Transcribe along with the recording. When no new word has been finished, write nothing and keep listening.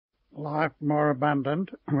Life More Abundant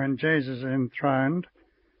When Jesus is Enthroned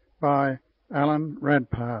by Alan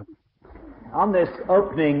Redpath. On this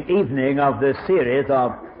opening evening of this series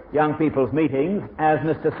of young people's meetings, as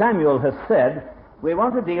Mr. Samuel has said, we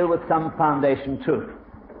want to deal with some foundation truth.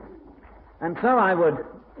 And so I would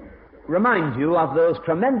remind you of those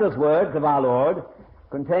tremendous words of our Lord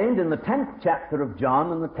contained in the 10th chapter of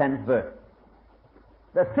John and the 10th verse.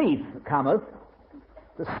 The thief cometh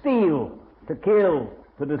to steal, to kill,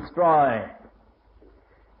 to destroy.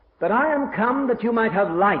 But I am come that you might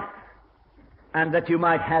have life, and that you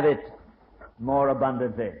might have it more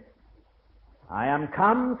abundantly. I am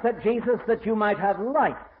come, said Jesus, that you might have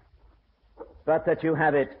life, but that you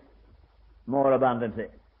have it more abundantly.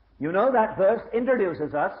 You know, that verse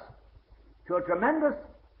introduces us to a tremendous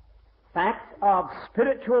fact of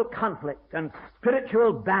spiritual conflict and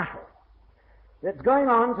spiritual battle that's going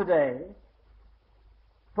on today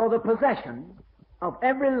for the possession of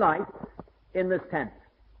every life in this tent.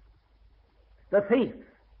 The thief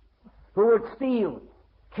who would steal,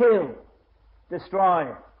 kill, destroy.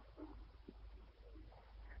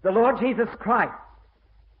 The Lord Jesus Christ,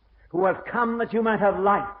 who has come that you might have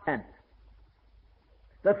life, tent.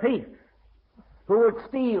 The thief who would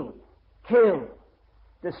steal, kill,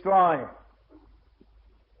 destroy.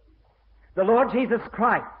 The Lord Jesus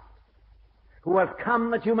Christ, who has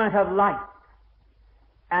come that you might have life,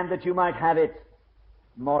 and that you might have it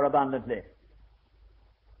more abundantly.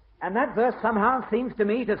 And that verse somehow seems to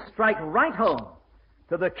me to strike right home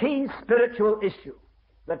to the key spiritual issue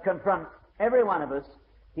that confronts every one of us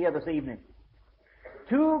here this evening.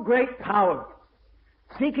 Two great powers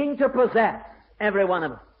seeking to possess every one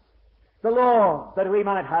of us. The Lord, that we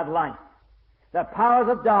might have life. The powers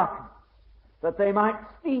of darkness, that they might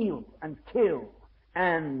steal and kill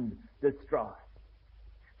and destroy.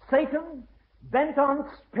 Satan, bent on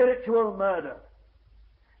spiritual murder.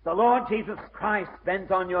 The Lord Jesus Christ, bent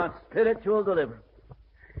on your spiritual deliverance.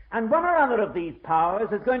 And one or other of these powers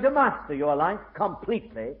is going to master your life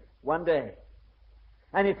completely one day.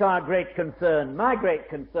 And it's our great concern, my great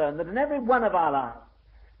concern, that in every one of our lives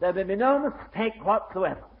there may be no mistake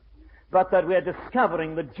whatsoever, but that we're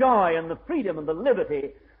discovering the joy and the freedom and the liberty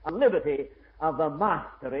of the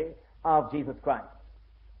mastery of Jesus Christ.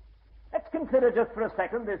 Let's consider just for a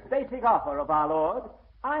second this basic offer of our Lord.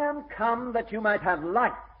 I am come that you might have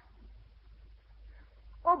life.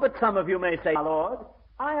 Oh, but some of you may say, our Lord,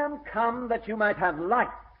 I am come that you might have life.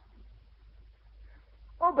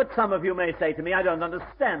 Oh, but some of you may say to me, I don't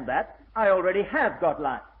understand that. I already have got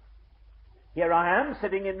life. Here I am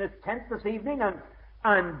sitting in this tent this evening, and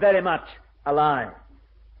I'm very much alive.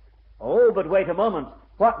 Oh, but wait a moment.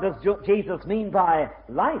 What does Jesus mean by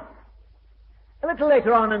life? A little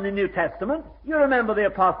later on in the New Testament, you remember the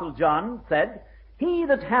Apostle John said, He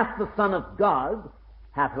that hath the Son of God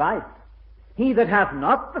hath life. He that hath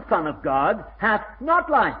not the Son of God hath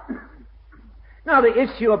not life. Now, the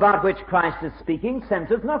issue about which Christ is speaking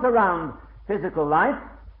centers not around physical life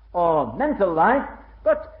or mental life,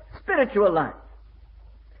 but spiritual life.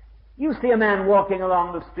 You see a man walking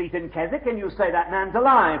along the street in Keswick and you say, that man's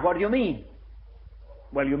alive. What do you mean?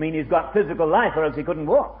 Well, you mean he's got physical life, or else he couldn't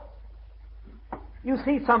walk. You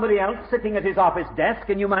see somebody else sitting at his office desk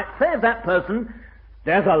and you might say of that person,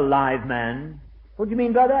 there's a live man. What do you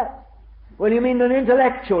mean by that? Well, you mean that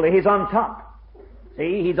intellectually he's on top.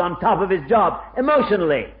 See, he's on top of his job.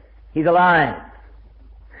 Emotionally, he's alive.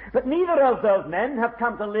 But neither of those men have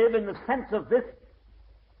come to live in the sense of this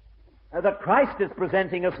that Christ is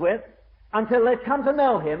presenting us with until they've come to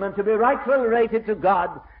know Him and to be rightly related to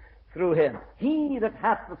God through Him. He that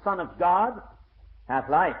hath the Son of God hath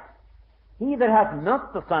life. He that hath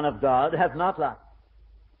not the Son of God hath not life.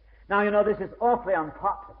 Now, you know, this is awfully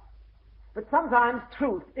unpopular. But sometimes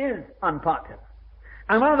truth is unpopular.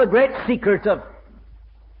 And one of the great secrets of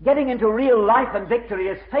getting into real life and victory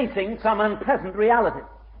is facing some unpleasant reality.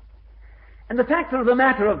 And the fact of the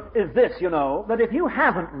matter is this, you know, that if you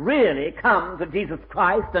haven't really come to Jesus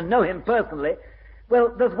Christ and know Him personally,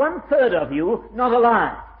 well, there's 1/3 of you not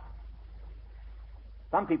alive.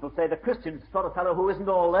 Some people say the Christian's the sort of fellow who isn't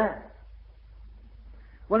all there.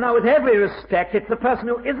 Well, now, with every respect, it's the person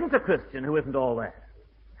who isn't a Christian who isn't all there.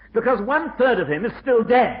 Because 1/3 of him is still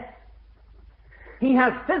dead. He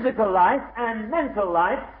has physical life and mental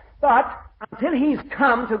life, but until he's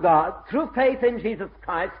come to God through faith in Jesus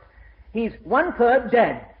Christ, he's 1/3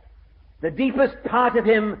 dead. The deepest part of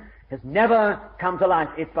him has never come to life.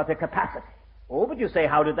 It's but a capacity. Oh, but you say,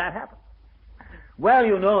 how did that happen? Well,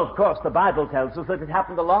 you know, of course, the Bible tells us that it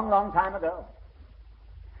happened a long, long time ago.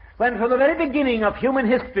 When from the very beginning of human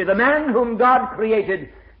history, the man whom God created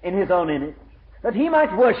in His own image, that he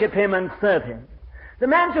might worship Him and serve Him, The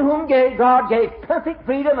man to whom God gave perfect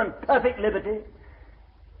freedom and perfect liberty,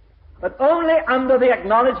 but only under the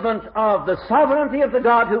acknowledgement of the sovereignty of the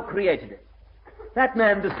God who created it. That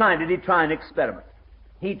man decided he'd try an experiment.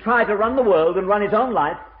 He'd try to run the world and run his own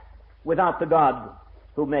life without the God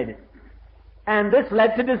who made it. And this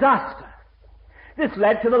led to disaster. This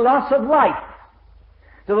led to the loss of life,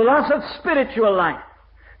 to the loss of spiritual life.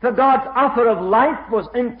 For God's offer of life was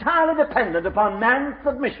entirely dependent upon man's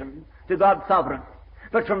submission to God's sovereignty.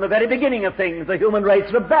 But from the very beginning of things, the human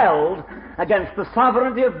race rebelled against the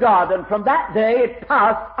sovereignty of God, and from that day it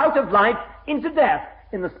passed out of life into death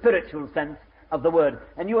in the spiritual sense of the word.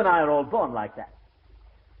 And you and I are all born like that.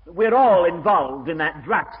 We're all involved in that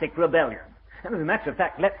drastic rebellion. And as a matter of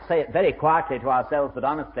fact, let's say it very quietly to ourselves, but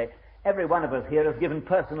honestly, every one of us here has given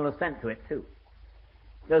personal assent to it too.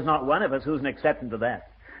 There's not one of us who's an exception to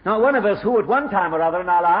that. Not one of us who at one time or other in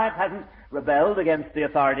our life hasn't rebelled against the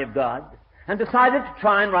authority of God and decided to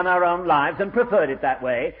try and run our own lives and preferred it that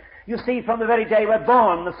way. You see, from the very day we're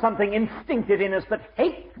born, there's something instinctive in us that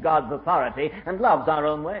hates God's authority and loves our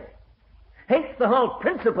own way. Hates the whole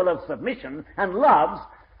principle of submission and loves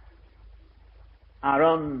our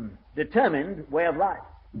own determined way of life.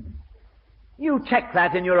 You check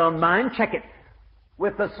that in your own mind. Check it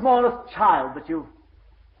with the smallest child that you've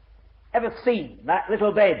ever seen, that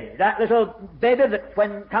little baby that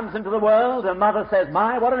when comes into the world, her mother says,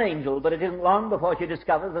 "My, what an angel," but it isn't long before she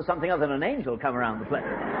discovers there's something other than an angel come around the place.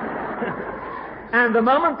 And the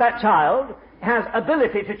moment that child has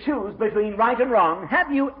ability to choose between right and wrong,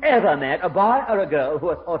 have you ever met a boy or a girl who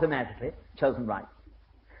has automatically chosen right?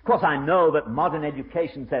 Of course, I know that modern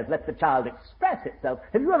education says let the child express itself.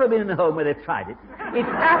 Have you ever been in a home where they've tried it? It's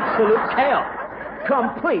absolute chaos.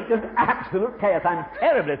 Complete and absolute chaos. I'm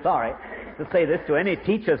terribly sorry to say this to any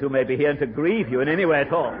teachers who may be here and to grieve you in any way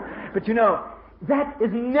at all. But you know, that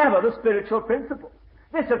is never the spiritual principle.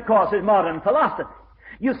 This, of course, is modern philosophy.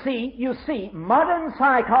 You see, modern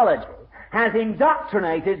psychology has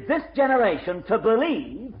indoctrinated this generation to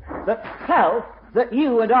believe that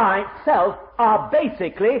you and I, self, are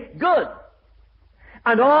basically good.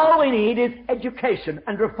 And all we need is education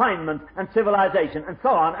and refinement and civilization and so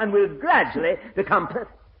on, and we'll gradually become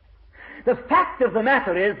perfect. The fact of the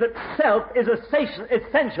matter is that self is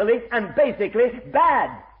essentially and basically bad.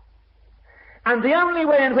 And the only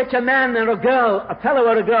way in which a man or a girl, a fellow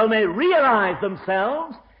or a girl, may realize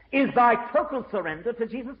themselves is by total surrender to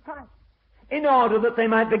Jesus Christ, in order that they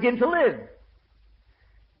might begin to live.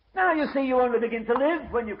 Now, you see, you only begin to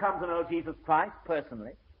live when you come to know Jesus Christ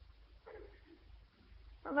personally.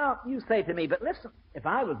 Well, now, you say to me, but listen, if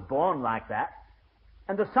I was born like that,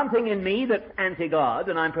 and there's something in me that's anti-God,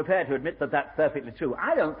 and I'm prepared to admit that that's perfectly true,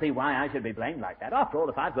 I don't see why I should be blamed like that. After all,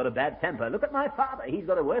 if I've got a bad temper, look at my father, he's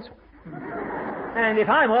got a worse one. And if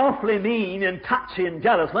I'm awfully mean and touchy and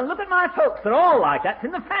jealous, well, look at my folks, they're all like that. It's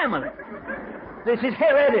in the family. This is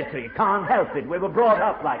hereditary, can't help it. We were brought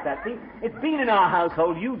up like that. See, it's been in our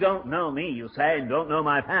household. You don't know me, you say, and don't know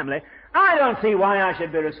my family. I don't see why I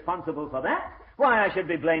should be responsible for that. Why I should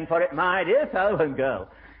be blamed for it, my dear fellow and girl.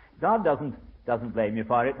 God doesn't blame you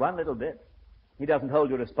for it one little bit. He doesn't hold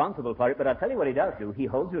you responsible for it, but I'll tell you what he does do. He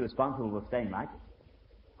holds you responsible for staying like it.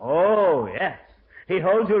 Oh, yes. He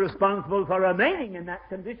holds you responsible for remaining in that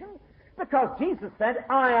condition, because Jesus said,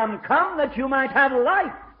 "I am come that you might have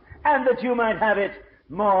life, and that you might have it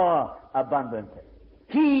more abundantly.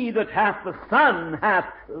 He that hath the Son hath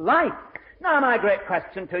life." Now, my great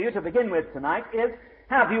question to you to begin with tonight is,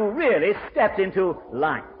 have you really stepped into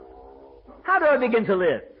life? How do I begin to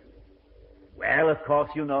live? Well, of course,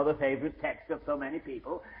 you know the favorite text of so many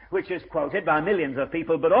people, which is quoted by millions of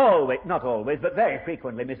people, but not always, but very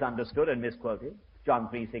frequently misunderstood and misquoted. John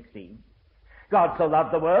 3:16. God so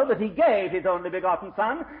loved the world that he gave his only begotten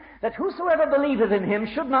Son, that whosoever believeth in him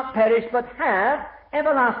should not perish, but have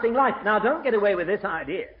everlasting life. Now, don't get away with this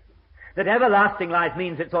idea that everlasting life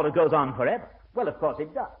means it sort of goes on forever. Well, of course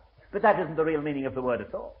it does. But that isn't the real meaning of the word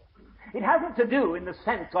at all. It hasn't to do in the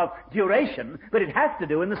sense of duration, but it has to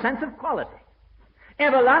do in the sense of quality.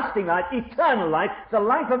 Everlasting life, eternal life, the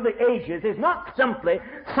life of the ages is not simply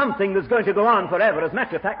something that's going to go on forever. As a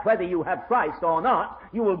matter of fact, whether you have Christ or not,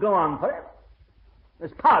 you will go on forever.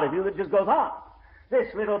 There's part of you that just goes on.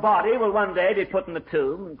 This little body will one day be put in a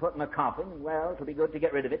tomb and put in a coffin, and well, it'll be good to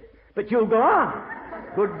get rid of it. But you'll go on.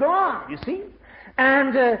 You'll go on, you see?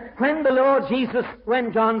 And when the Lord Jesus,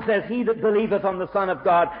 when John says, "He that believeth on the Son of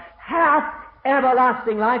God hath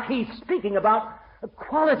everlasting life," he's speaking about a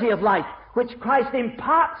quality of life which Christ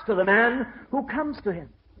imparts to the man who comes to him.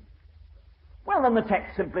 Well, then the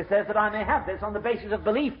text simply says that I may have this on the basis of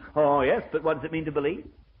belief. Oh, yes, but what does it mean to believe?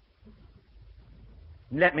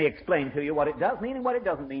 Let me explain to you what it does mean and what it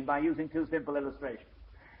doesn't mean by using two simple illustrations.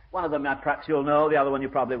 One of them perhaps you'll know, the other one you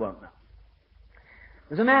probably won't know.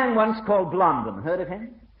 There's a man once called Blondin. Heard of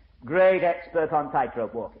him? Great expert on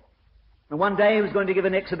tightrope walking. And one day he was going to give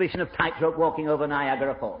an exhibition of tightrope walking over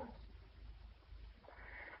Niagara Falls.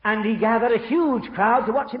 And he gathered a huge crowd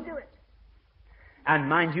to watch him do it. And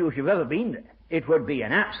mind you, if you've ever been there, it would be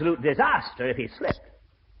an absolute disaster if he slipped.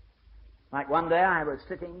 Like one day I was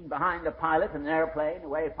sitting behind a pilot in an airplane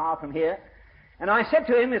away far from here, and I said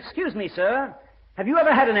to him, "Excuse me, sir, have you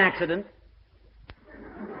ever had an accident?"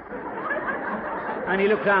 And he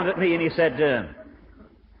looked round at me and he said,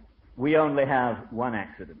 "We only have one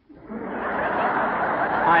accident."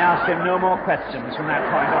 I asked him no more questions from that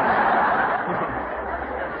point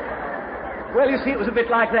on. Well, you see, it was a bit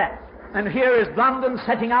like that. And here is Blondin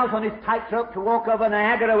setting out on his tightrope to walk over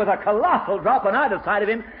Niagara with a colossal drop on either side of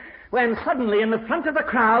him, when suddenly in the front of the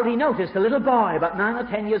crowd he noticed a little boy about 9 or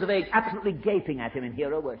 10 years of age absolutely gaping at him in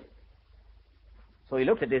hero worship. So he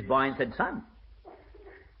looked at this boy and said, "Son,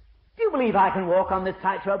 do you believe I can walk on this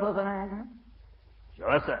tightrope over Niagara?"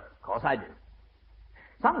 "Sure, sir. Of course I do."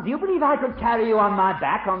 "Son, do you believe I could carry you on my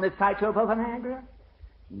back on this tightrope over Niagara?"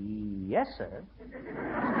 "Yes, sir."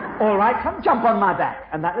 "All right, son, jump on my back."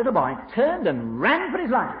 And that little boy turned and ran for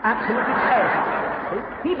his life, absolutely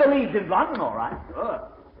terrified. He believed in Blondin, all right. Sure.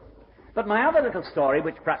 But my other little story,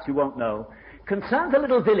 which perhaps you won't know, concerns a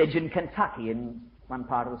little village in Kentucky, in one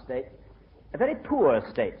part of the state, a very poor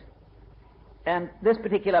state. And this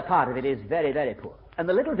particular part of it is very, very poor. And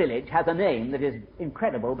the little village has a name that is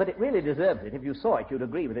incredible, but it really deserves it. If you saw it, you'd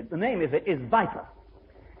agree with it. The name of it is Viper.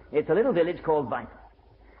 It's a little village called Viper.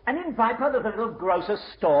 And in Viper, there's a little grocer's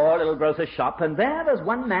store, a little grocer's shop, and there's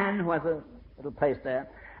one man who has a little place there.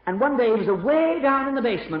 And one day he was away down in the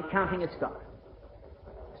basement counting his stock.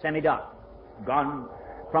 Semi-dark. Gone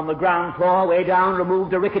from the ground floor, way down,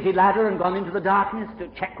 removed a rickety ladder and gone into the darkness to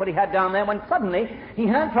check what he had down there, when suddenly he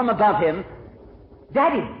heard from above him,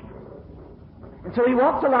 "Daddy." And so he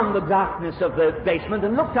walked along the darkness of the basement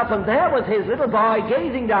and looked up, and there was his little boy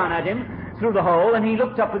gazing down at him through the hole, and he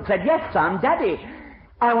looked up and said, "Yes, son, Daddy,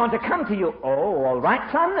 I want to come to you." "Oh, all right,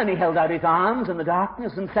 son." And he held out his arms in the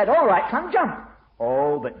darkness and said, "All right, son, jump."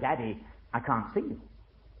 "Oh, but Daddy, I can't see you."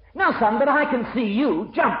 "No, son, but I can see you.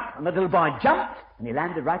 Jump." And the little boy jumped, and he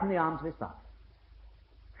landed right in the arms of his father.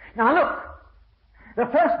 Now look, the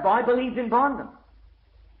first boy believed in Blondin.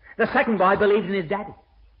 The second boy believed in his daddy.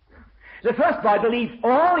 The first boy believed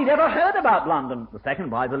all he'd ever heard about Blondin. The second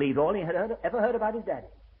boy believed all he had ever heard about his daddy.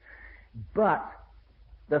 But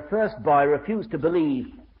the first boy refused to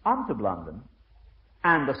believe onto Blondin,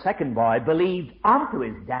 and the second boy believed onto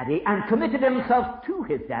his daddy and committed himself to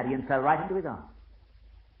his daddy and fell right into his arms.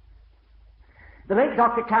 The late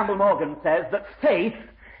Dr. Campbell Morgan says that faith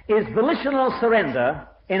is volitional surrender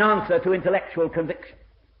in answer to intellectual conviction.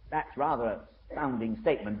 That's rather a sounding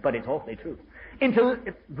statement, but it's awfully true.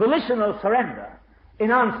 Volitional surrender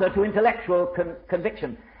in answer to intellectual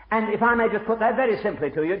conviction. And if I may just put that very simply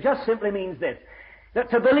to you, it just simply means this: that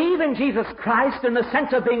to believe in Jesus Christ in the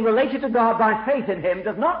sense of being related to God by faith in Him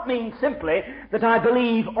does not mean simply that I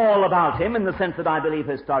believe all about Him in the sense that I believe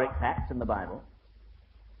historic facts in the Bible.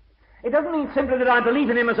 It doesn't mean simply that I believe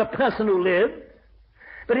in Him as a person who lived,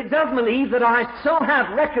 but it does believe that I so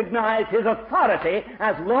have recognized His authority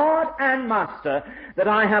as Lord and Master that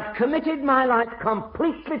I have committed my life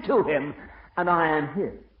completely to Him and I am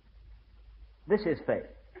His. This is faith.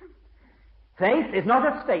 Faith is not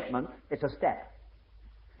a statement, it's a step.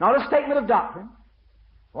 Not a statement of doctrine.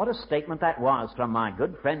 What a statement that was from my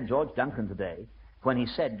good friend George Duncan today when he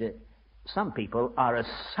said, some people are as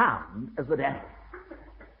sound as the devil.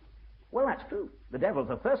 Well, that's true. The devil's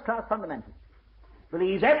a first-class fundamentalist.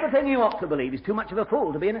 Believes everything he ought to believe. He's too much of a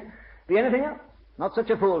fool to be anything else. Not such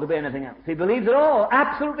a fool to be anything else. He believes it all,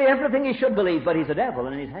 absolutely everything he should believe, but he's a devil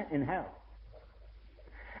and he's in hell.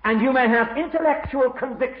 And you may have intellectual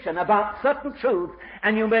conviction about certain truths,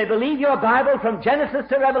 and you may believe your Bible from Genesis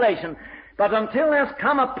to Revelation, but until there's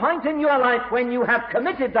come a point in your life when you have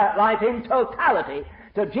committed that life in totality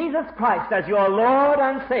to Jesus Christ as your Lord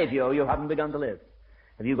and Savior, you haven't begun to live.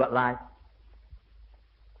 Have you got life?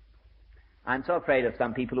 I'm so afraid of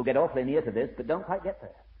some people who get awfully near to this, but don't quite get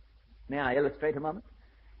there. May I illustrate a moment?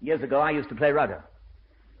 Years ago, I used to play rugger.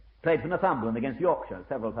 Played for Northumberland against Yorkshire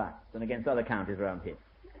several times, and against other counties around here.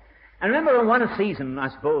 I remember on one season, I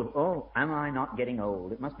suppose, am I not getting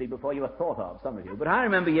old? It must be before you were thought of, some of you. But I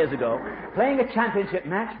remember years ago playing a championship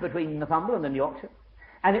match between Northumberland and Yorkshire,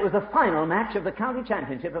 and it was the final match of the county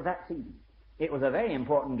championship of that season. It was a very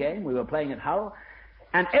important game. We were playing at Hull,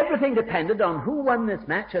 and everything depended on who won this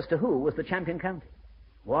match as to who was the champion county.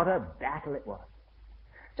 What a battle it was.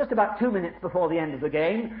 just about 2 minutes before the end of the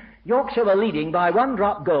game, Yorkshire were leading by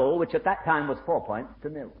 1-drop goal, which at that time was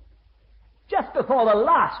 4-0. Just before the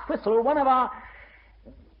last whistle, one of our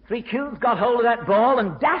 3 Qs got hold of that ball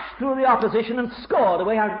and dashed through the opposition and scored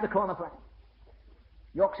away out at the corner flag.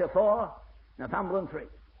 Yorkshire 4, Northumberland 3.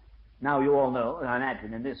 Now you all know, I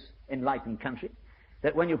imagine, in this enlightened country,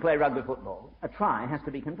 that when you play rugby football, a try has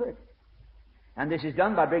to be converted. And this is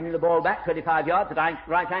done by bringing the ball back 25 yards at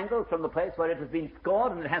right angles from the place where it has been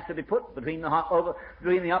scored, and it has to be put between the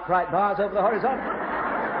upright bars over the horizontal.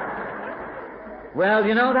 Well,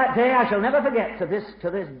 you know, that day I shall never forget. To this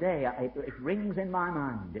day, it rings in my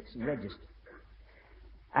mind. It's registered.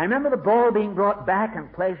 I remember the ball being brought back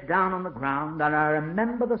and placed down on the ground, and I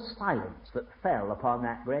remember the silence that fell upon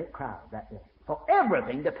that great crowd that day. For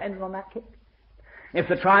everything depended on that kick. If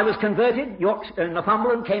the try was converted,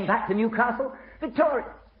 Northumberland came back to Newcastle victorious.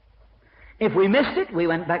 If we missed it, we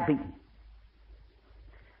went back beaten.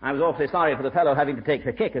 I was awfully sorry for the fellow having to take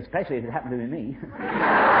the kick, especially if it happened to be me.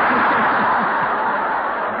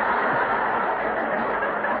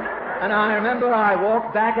 And I remember I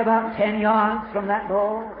walked back about 10 yards from that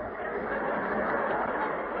ball,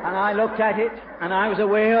 and I looked at it, and I was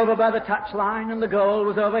away over by the touchline, and the goal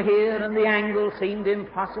was over here, and the angle seemed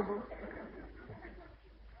impossible.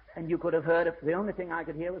 And you could have heard it. The only thing I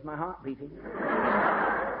could hear was my heart beating.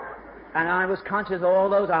 And I was conscious of all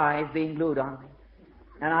those eyes being glued on me.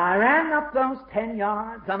 And I ran up those 10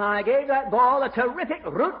 yards, and I gave that ball a terrific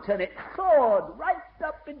root, and it soared right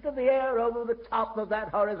up into the air over the top of that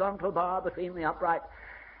horizontal bar between the uprights.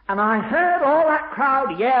 And I heard all that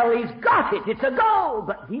crowd yell, "He's got it! It's a goal!"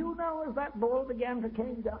 But do you know, as that ball began to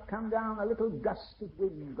come down, a little gust of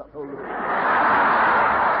wind got hold of it.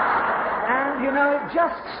 And, you know, it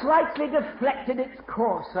just slightly deflected its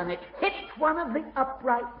course, and it hit one of the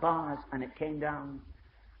upright bars, and it came down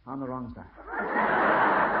on the wrong side.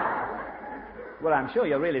 Well, I'm sure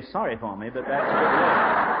you're really sorry for me, but that's what it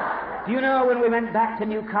is. Do you know, when we went back to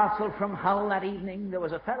Newcastle from Hull that evening, there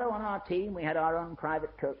was a fellow on our team. We had our own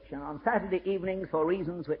private coach, and on Saturday evenings, for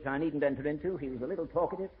reasons which I needn't enter into, he was a little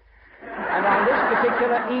talkative. And on this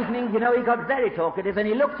particular evening, you know, he got very talkative, and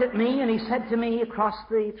he looked at me, and he said to me across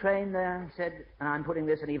the train there, he said, and I'm putting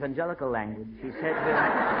this in evangelical language, he said,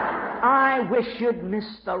 "I wish you'd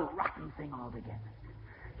missed the rotten thing altogether.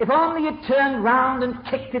 If only you'd turned round and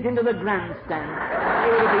kicked it into the grandstand,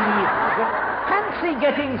 it would have been easy. But fancy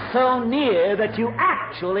getting so near that you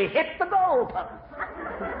actually hit the goalpost."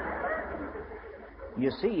 You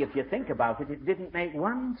see, if you think about it, it didn't make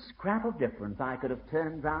one scrap of difference. I could have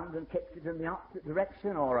turned round and kicked it in the opposite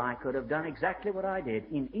direction, or I could have done exactly what I did.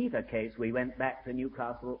 In either case, we went back to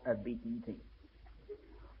Newcastle a beaten team.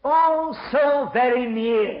 Oh, so very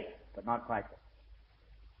near, but not quite there.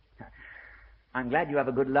 I'm glad you have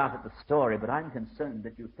a good laugh at the story, but I'm concerned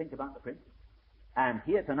that you think about the principle. And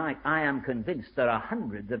here tonight, I am convinced there are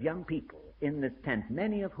hundreds of young people in this tent,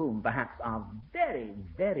 many of whom perhaps are very,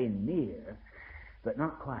 very near, but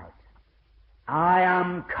not quite. I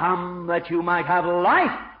am come that you might have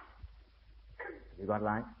life. Have you got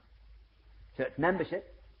life? Church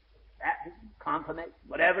membership, baptism, confirmation,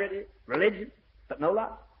 whatever it is, religion, but no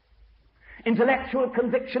life. Intellectual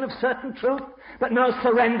conviction of certain truth, but no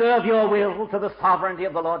surrender of your will to the sovereignty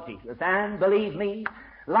of the Lord Jesus. And believe me,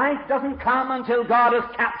 life doesn't come until God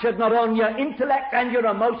has captured not only your intellect and your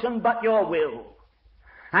emotion, but your will.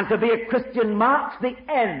 And to be a Christian marks the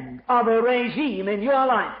end of a regime in your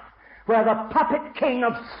life where the puppet king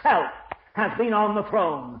of self has been on the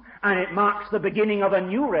throne, and it marks the beginning of a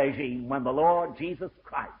new regime when the Lord Jesus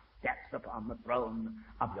Christ steps upon the throne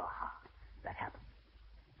of your heart. That happens.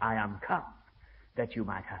 I am come that you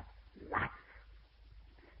might have life.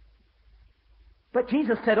 But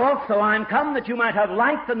Jesus said also, I am come that you might have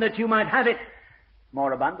life and that you might have it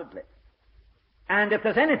more abundantly. And if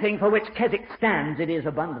there's anything for which Keswick stands, it is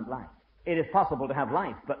abundant life. It is possible to have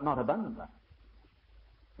life, but not abundant life.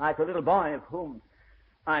 Like a little boy of whom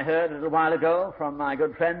I heard a little while ago from my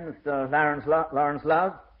good friend, Mr. Lawrence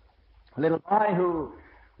Love, a little boy who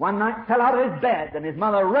one night fell out of his bed, and his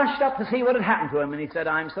mother rushed up to see what had happened to him, and he said,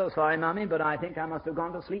 "I'm so sorry, Mummy, but I think I must have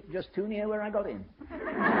gone to sleep just too near where I got in."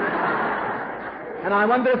 And I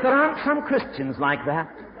wonder if there aren't some Christians like that,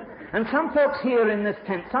 and some folks here in this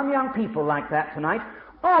tent, some young people like that tonight.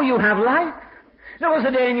 Oh, you have life. There was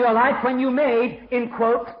a day in your life when you made, in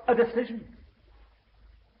quotes, a decision.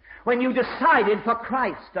 When you decided for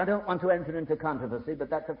Christ. I don't want to enter into controversy, but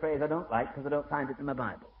that's a phrase I don't like because I don't find it in my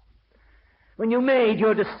Bible. When you made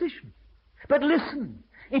your decision. But listen,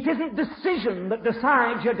 it isn't decision that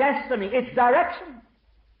decides your destiny, it's direction.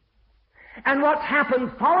 And what's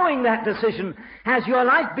happened following that decision? Has your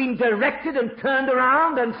life been directed and turned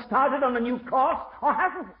around and started on a new course, or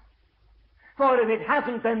hasn't it? For if it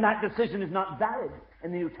hasn't, then that decision is not valid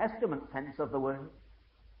in the New Testament sense of the word.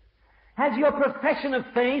 Has your profession of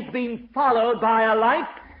faith been followed by a life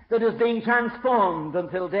that is being transformed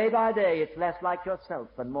until day by day it's less like yourself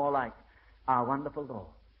and more like our wonderful Lord?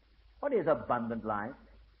 What is abundant life?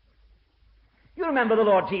 You remember the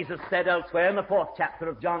Lord Jesus said elsewhere in the 4th chapter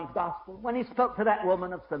of John's Gospel, when he spoke to that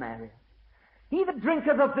woman of Samaria, "He that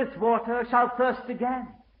drinketh of this water shall thirst again."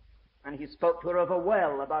 And he spoke to her of a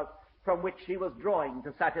well from which she was drawing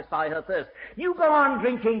to satisfy her thirst. You go on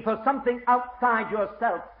drinking for something outside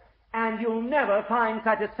yourself, and you'll never find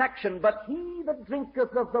satisfaction. But he that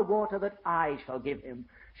drinketh of the water that I shall give him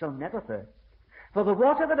shall never thirst. For the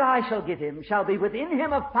water that I shall give him shall be within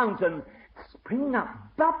him a fountain, springing up,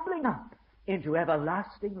 bubbling up into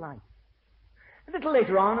everlasting life. A little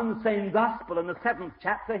later on in the same Gospel, in the 7th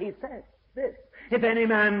chapter, he says this, "If any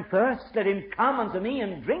man thirst, let him come unto me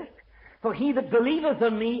and drink. For he that believeth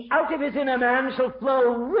on me, out of his inner man shall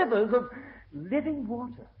flow rivers of living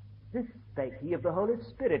water. This spake he of the Holy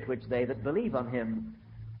Spirit, which they that believe on him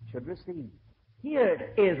should receive."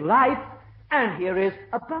 Here is life, and here is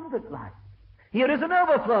abundant life. Here is an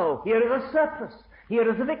overflow. Here is a surplus. Here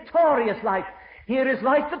is a victorious life. Here is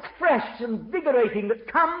life that's fresh and invigorating, that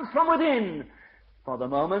comes from within. For the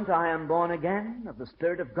moment I am born again of the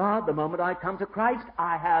Spirit of God, the moment I come to Christ,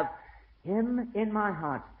 I have Him in my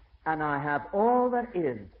heart, and I have all there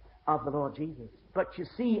is of the Lord Jesus. But you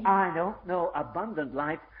see, I don't know abundant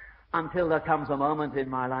life until there comes a moment in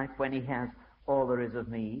my life when He has all there is of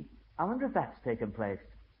me. I wonder if that's taken place.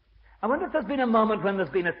 I wonder if there's been a moment when there's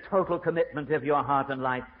been a total commitment of your heart and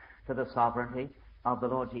life to the sovereignty of the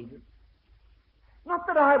Lord Jesus. Not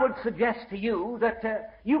that I would suggest to you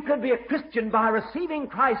that you could be a Christian by receiving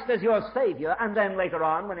Christ as your Savior and then later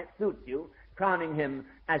on, when it suits you, crowning Him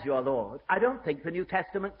as your Lord. I don't think the New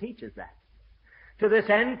Testament teaches that. To this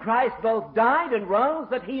end, Christ both died and rose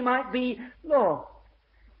that He might be Lord.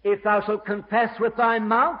 If thou shalt confess with thy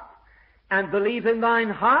mouth and believe in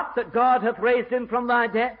thine heart that God hath raised Him from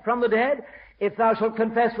the dead, if thou shalt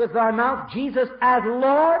confess with thy mouth Jesus as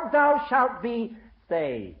Lord, thou shalt be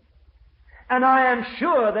saved. And I am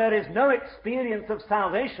sure there is no experience of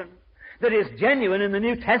salvation that is genuine in the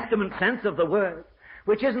New Testament sense of the word,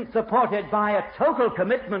 which isn't supported by a total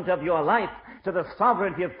commitment of your life to the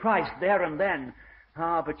sovereignty of Christ there and then.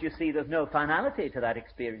 But you see, there's no finality to that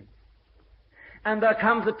experience. And there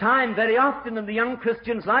comes a time very often in the young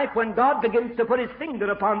Christian's life when God begins to put His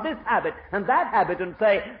finger upon this habit and that habit and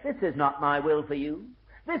say, "This is not my will for you.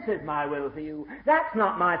 This is my will for you. That's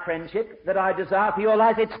not my friendship that I desire for your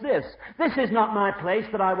life. It's this. This is not my place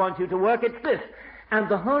that I want you to work. It's this." And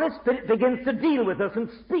the Holy Spirit begins to deal with us and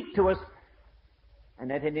speak to us.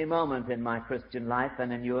 And at any moment in my Christian life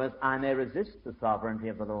and in yours, I may resist the sovereignty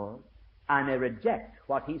of the Lord. I may reject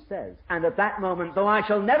what He says. And at that moment, though I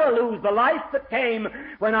shall never lose the life that came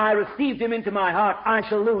when I received Him into my heart, I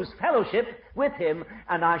shall lose fellowship with Him,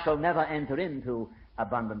 and I shall never enter into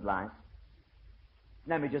abundant life.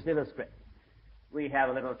 Let me just illustrate. We have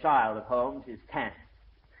a little child at home. She's 10.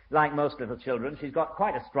 Like most little children, she's got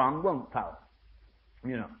quite a strong won't power.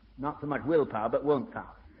 You know, not so much willpower, but won't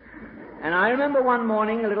power. And I remember one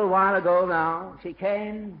morning, a little while ago now, she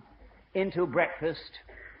came into breakfast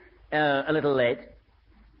a little late,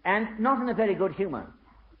 and not in a very good humor.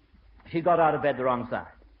 She got out of bed the wrong side.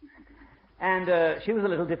 And she was a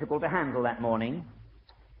little difficult to handle that morning.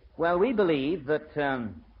 Well, we believe that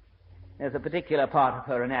there's a particular part of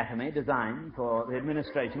her anatomy designed for the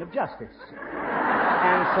administration of justice.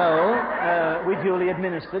 And so we duly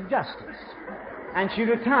administered justice. And she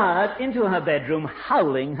retired into her bedroom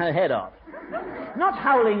howling her head off. Not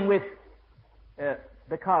howling with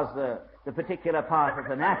because the particular part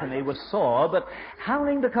of anatomy was sore, but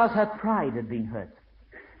howling because her pride had been hurt.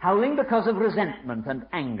 Howling because of resentment and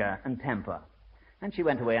anger and temper. And she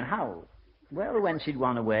went away and howled. Well, when she'd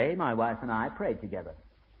gone away, my wife and I prayed together,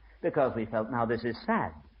 because we felt, now this is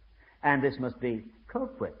sad, and this must be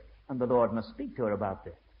coped with, and the Lord must speak to her about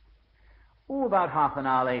this. About half an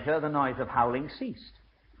hour later, the noise of howling ceased,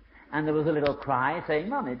 and there was a little cry saying,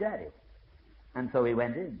 "Mommy, Daddy." And so we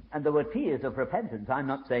went in, and there were tears of repentance. I'm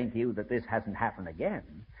not saying to you that this hasn't happened again,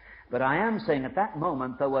 but I am saying at that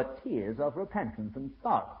moment there were tears of repentance and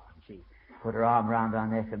sorrow. And she put her arm round our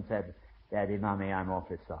neck and said, "Daddy, Mommy, I'm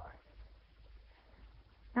awfully sorry."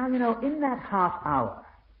 Now, you know, in that half hour,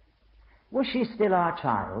 was she still our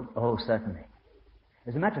child? Oh, certainly.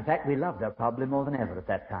 As a matter of fact, we loved her probably more than ever at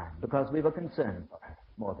that time, because we were concerned for her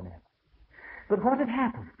more than ever. But what had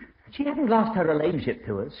happened? She hadn't lost her relationship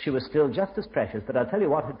to us. She was still just as precious, but I'll tell you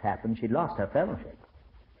what had happened. She'd lost her fellowship.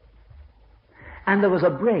 And there was a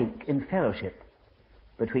break in fellowship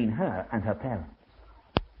between her and her parents,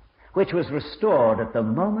 which was restored at the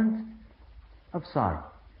moment of sorrow.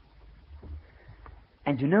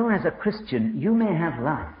 And you know, as a Christian, you may have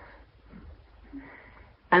life.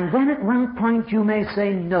 And then at one point you may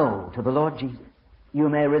say no to the Lord Jesus. You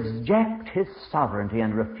may reject His sovereignty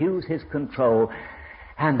and refuse His control,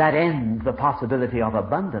 and that ends the possibility of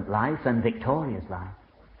abundant life and victorious life.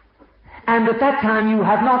 And at that time you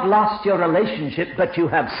have not lost your relationship, but you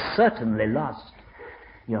have certainly lost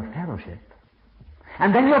your fellowship.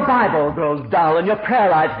 And then your Bible grows dull, and your prayer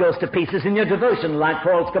life goes to pieces, and your devotion life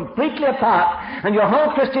falls completely apart, and your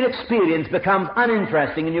whole Christian experience becomes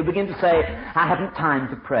uninteresting, and you begin to say, I haven't time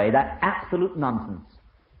to pray. That's absolute nonsense.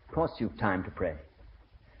 Of course you've time to pray.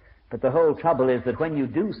 But the whole trouble is that when you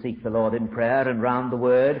do seek the Lord in prayer and round the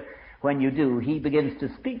Word, when you do, He begins to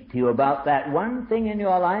speak to you about that one thing in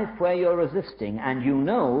your life where you're resisting, and you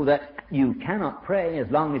know that you cannot pray as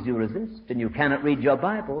long as you resist, and you cannot read your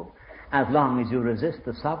Bible as long as you resist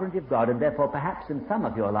the sovereignty of God, and therefore perhaps in some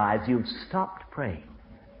of your lives you've stopped praying.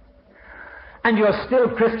 And you're still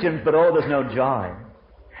Christians, but oh, there's no joy.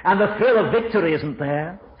 And the thrill of victory isn't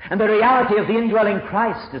there. And the reality of the indwelling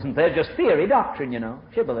Christ isn't there. Just theory, doctrine, you know.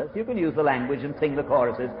 Shibboleth. You can use the language and sing the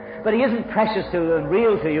choruses. But He isn't precious to you and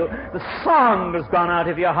real to you. The song has gone out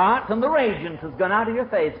of your heart and the radiance has gone out of your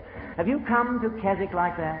face. Have you come to Keswick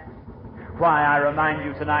like that? Why, I remind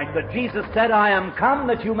you tonight that Jesus said, I am come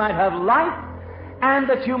that you might have life and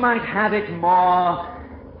that you might have it more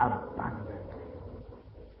abundantly.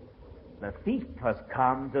 The thief has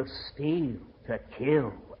come to steal, to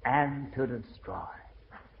kill, and to destroy.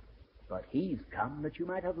 But He's come that you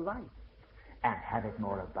might have life and have it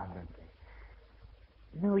more abundantly.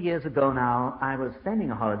 You know, years ago now, I was spending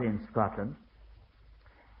a holiday in Scotland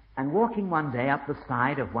and walking one day up the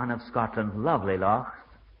side of one of Scotland's lovely lochs,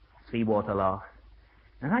 seawater loch.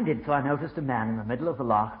 And I did so, I noticed a man in the middle of the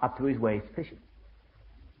loch up to his waist fishing.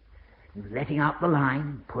 He was letting out the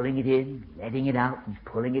line, pulling it in, letting it out and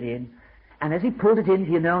pulling it in. And as he pulled it in,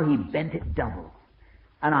 you know, he bent it double.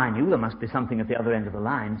 And I knew there must be something at the other end of the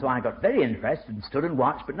line, so I got very interested and stood and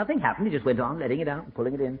watched, but nothing happened. He just went on letting it out and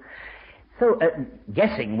pulling it in. So,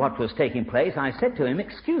 guessing what was taking place, I said to him,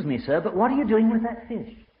 excuse me, sir, but what are you doing with that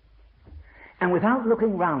fish? And without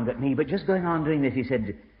looking round at me, but just going on doing this, he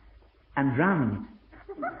said, I'm drowning it.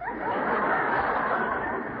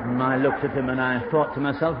 And I looked at him and I thought to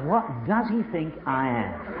myself, what does he think I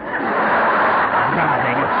am?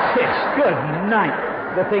 Drowning a fish. Good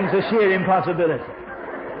night. The thing's a sheer impossibility.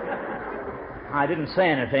 I didn't say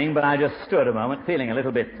anything, but I just stood a moment, feeling a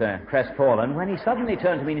little bit crestfallen, when he suddenly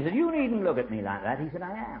turned to me and he said, you needn't look at me like that. He said,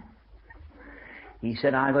 I am. He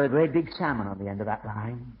said, I've got a great big salmon on the end of that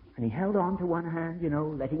line. And he held on to one hand, you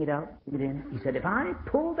know, letting it out, letting it in. He said, if I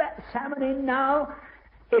pulled that salmon in now,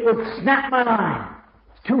 it would snap my line.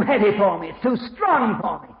 It's too heavy for me. It's too strong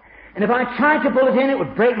for me. And if I tried to pull it in, it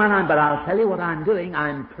would break my line. But I'll tell you what I'm doing.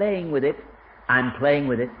 I'm playing with it. I'm playing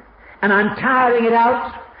with it. And I'm tiring it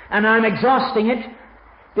out. And I'm exhausting it.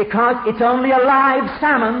 Because it's only a live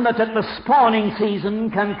salmon that at the spawning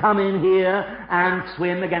season can come in here and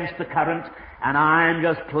swim against the current. And I'm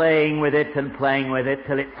just playing with it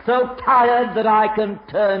till it's so tired that I can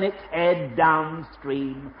turn its head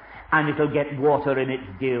downstream and it'll get water in its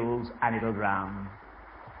gills and it'll drown.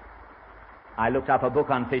 I looked up a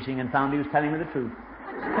book on fishing and found he was telling me the truth.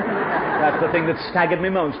 That's the thing that staggered me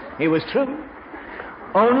most. It was true.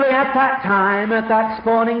 Only at that time, at that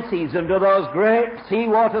spawning season, do those great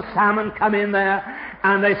seawater salmon come in there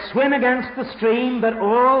and they swim against the stream. But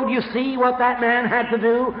oh, you see what that man had to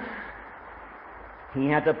do? He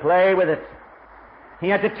had to play with it. He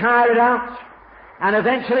had to tire it out and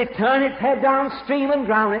eventually turn its head downstream and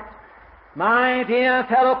drown it. My dear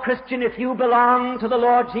fellow Christian, if you belong to the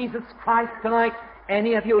Lord Jesus Christ tonight,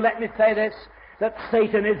 any of you, let me say this, that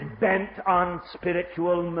Satan is bent on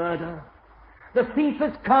spiritual murder. The thief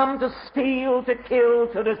has come to steal, to kill,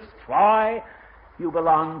 to destroy. You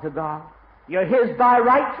belong to God. You're His by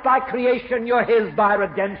rights, by creation. You're His by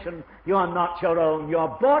redemption. You're not your own.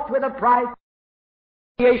 You're bought with a price.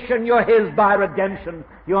 Creation, you're His by redemption.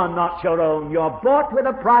 You're not your own. You're bought with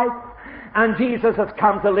a price. And Jesus has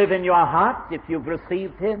come to live in your heart, if you've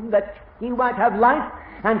received Him, that He might have life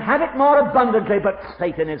and have it more abundantly. But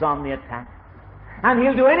Satan is on the attack. And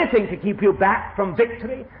he'll do anything to keep you back from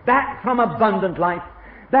victory, back from abundant life,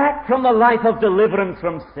 back from the life of deliverance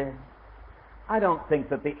from sin. I don't think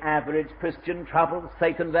that the average Christian troubles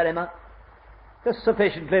Satan very much. just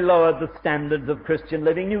sufficiently lowered the standards of Christian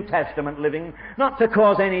living, New Testament living, not to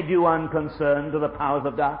cause any due unconcern to the powers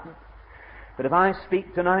of darkness. But if I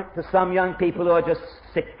speak tonight to some young people who are just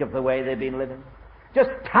sick of the way they've been living, just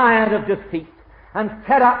tired of defeat, and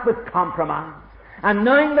fed up with compromise, and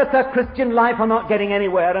knowing that their Christian life are not getting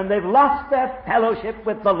anywhere, and they've lost their fellowship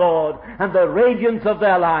with the Lord and the radiance of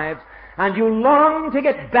their lives, and you long to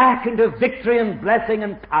get back into victory and blessing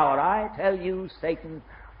and power, I tell you, Satan's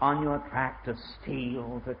on your track to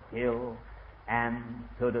steal, to kill, and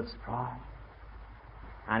to destroy.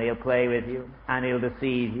 And he'll play with you, and he'll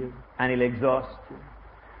deceive you, and he'll exhaust you,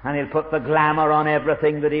 and he'll put the glamour on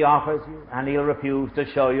everything that he offers you, and he'll refuse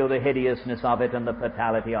to show you the hideousness of it and the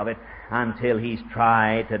fatality of it until he's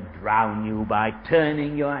tried to drown you by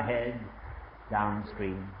turning your head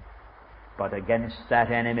downstream. But against that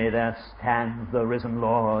enemy there stands the risen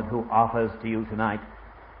Lord, who offers to you tonight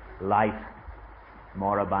life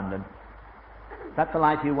more abundant. Is that the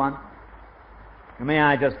life you want? May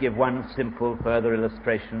I just give one simple further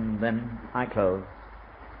illustration, then I close.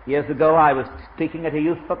 Years ago I was speaking at a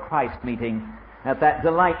Youth for Christ meeting at that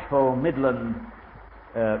delightful Midland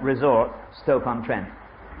resort, Stoke-on-Trent.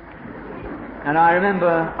 And I remember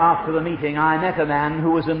after the meeting I met a man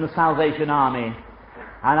who was in the Salvation Army.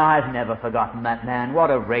 And I've never forgotten that man.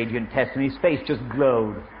 What a radiant testimony. His face just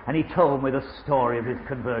glowed. And he told me the story of his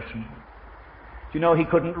conversion. Do you know, he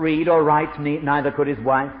couldn't read or write, neither could his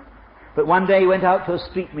wife. But one day he went out to a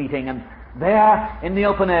street meeting, and there in the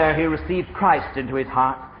open air he received Christ into his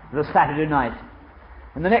heart. It was a Saturday night.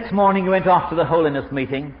 And the next morning he went off to the holiness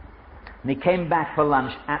meeting, and he came back for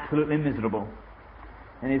lunch absolutely miserable.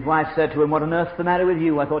 And his wife said to him, "What on earth's the matter with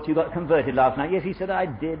you? I thought you got converted last night." "Yes," he said, "I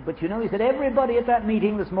did. But you know," he said, "everybody at that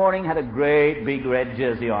meeting this morning had a great big red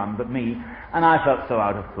jersey on but me, and I felt so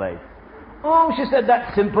out of place." "Oh," she said,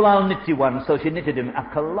 "that's simple. I'll knit you one." So she knitted him a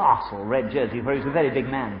colossal red jersey, for he was a very big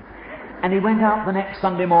man. And he went out the next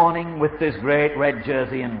Sunday morning with this great red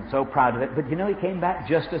jersey and so proud of it. But you know, he came back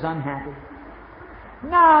just as unhappy.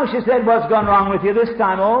 "Now," she said, "what's gone wrong with you this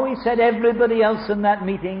time?" "Oh," he said, "everybody else in that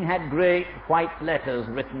meeting had great white letters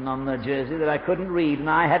written on their jersey that I couldn't read, and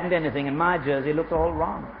I hadn't anything, and my jersey looked all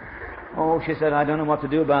wrong." "Oh," she said, "I don't know what to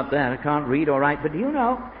do about that. I can't read or write." But you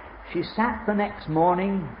know, she sat the next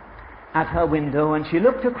morning at her window, and she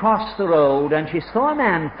looked across the road, and she saw a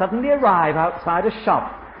man suddenly arrive outside a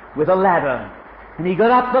shop with a ladder. And he got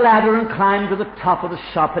up the ladder and climbed to the top of the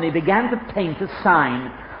shop, and he began to paint a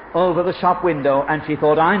sign over the shop window. And she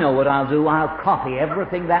thought, "I know what I'll do. I'll copy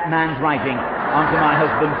everything that man's writing onto my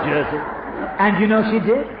husband's jersey." And you know, she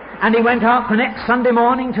did. And he went out the next Sunday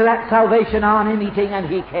morning to that Salvation Army meeting, and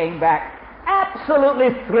he came back absolutely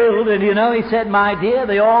thrilled. And you know, he said, "My dear,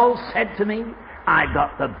 they all said to me, I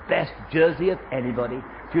got the best jersey of anybody."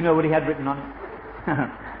 Do you know what he had written on it?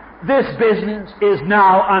 "This business is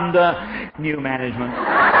now under new management."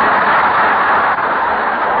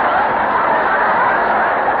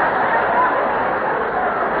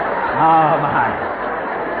 Oh, my.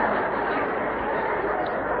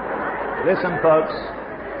 Listen, folks.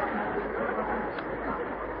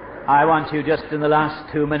 I want you just in the last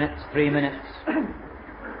 2 minutes, 3 minutes,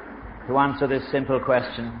 to answer this simple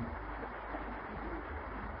question.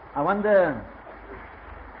 I wonder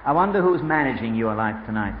who's managing your life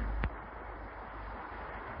tonight.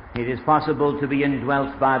 It is possible to be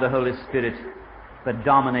indwelt by the Holy Spirit, but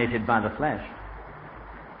dominated by the flesh.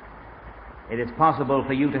 It is possible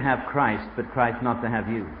for you to have Christ, but Christ not to have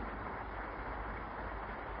you.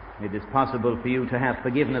 It is possible for you to have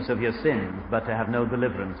forgiveness of your sins, but to have no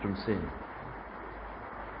deliverance from sin.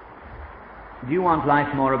 Do you want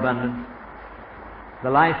life more abundant?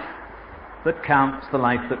 The life that counts, the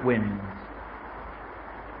life that wins.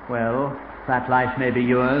 Well, that life may be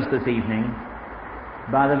yours this evening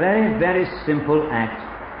by the very, very simple act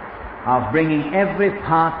of bringing every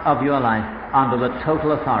part of your life under the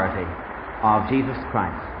total authority of Jesus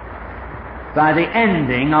Christ. By the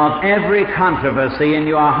ending of every controversy in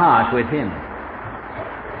your heart with Him.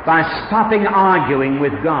 By stopping arguing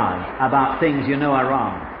with God about things you know are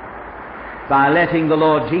wrong. By letting the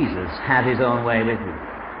Lord Jesus have His own way with you.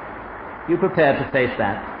 You prepared to face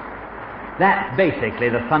that? That's basically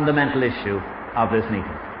the fundamental issue of this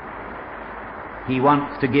meeting. He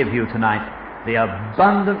wants to give you tonight the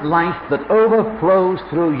abundant life that overflows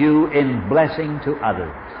through you in blessing to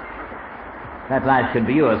others. That life can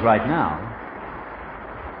be yours right now.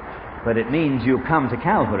 But it means you come to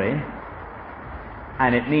Calvary,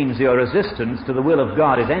 and it means your resistance to the will of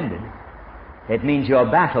God is ended. It means your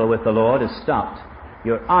battle with the Lord is stopped.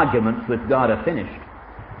 Your arguments with God are finished.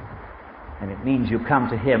 And it means you come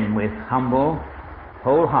to Him with humble,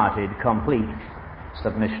 wholehearted, complete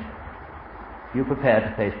submission. You prepared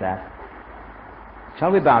to face that?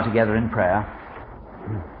 Shall we bow together in prayer?